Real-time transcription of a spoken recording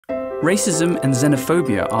Racism and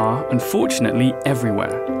xenophobia are, unfortunately,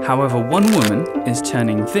 everywhere. However, one woman is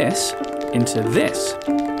turning this into this.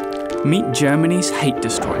 Meet Germany's hate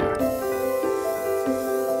destroyer.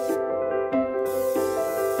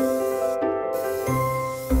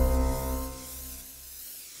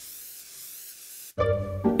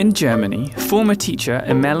 In Germany, former teacher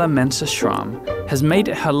Irmela Mensah-Schramm has made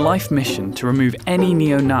it her life mission to remove any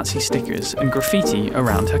neo-Nazi stickers and graffiti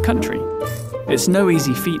around her country. It's no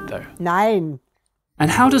easy feat, though. Nein. And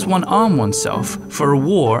how does one arm oneself for a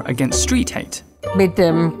war against street hate? Mit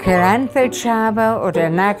dem Keramfeldschaber oder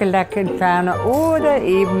Nagellackentferner oder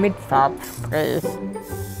eben mit Farbspray.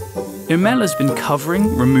 Irmela's been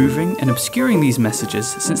covering, removing and obscuring these messages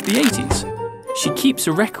since the 80s. She keeps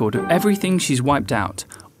a record of everything she's wiped out,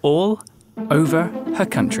 all over her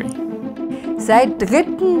country. Seit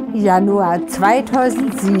 3. Januar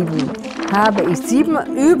 2007 habe ich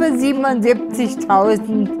über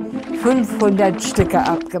 77.500 Sticker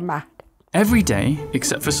abgemacht. Every day,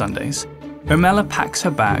 except for Sundays, Irmela packs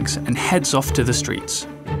her bags and heads off to the streets.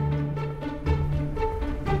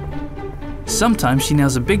 Sometimes she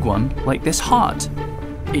nails a big one, like this heart.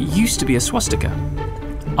 It used to be a swastika.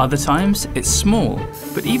 Other times, it's small,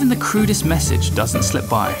 but even the crudest message doesn't slip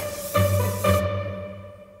by.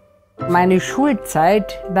 Meine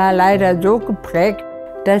Schulzeit war leider so geprägt,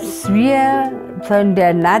 dass wir von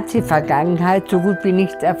der Nazi-Vergangenheit so gut wie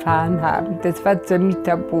nichts erfahren haben. Das war ziemlich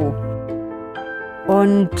tabu.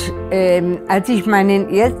 Und als ich meinen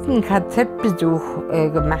ersten KZ-Besuch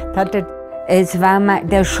gemacht hatte, es war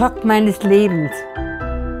der Schock meines Lebens.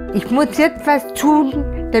 Ich muss jetzt was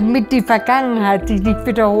tun, damit die Vergangenheit sich nicht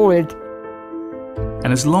wiederholt.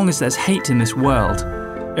 And as long as there's hate in this world,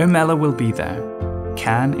 Irmela will be there,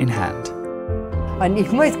 can in hand. Und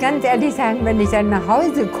ich muss ganz ehrlich sagen, wenn ich dann nach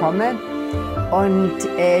Hause komme und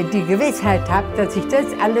die Gewissheit habe, dass ich das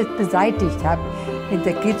alles beseitigt habe,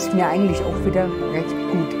 da geht es mir eigentlich auch wieder recht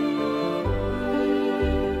gut.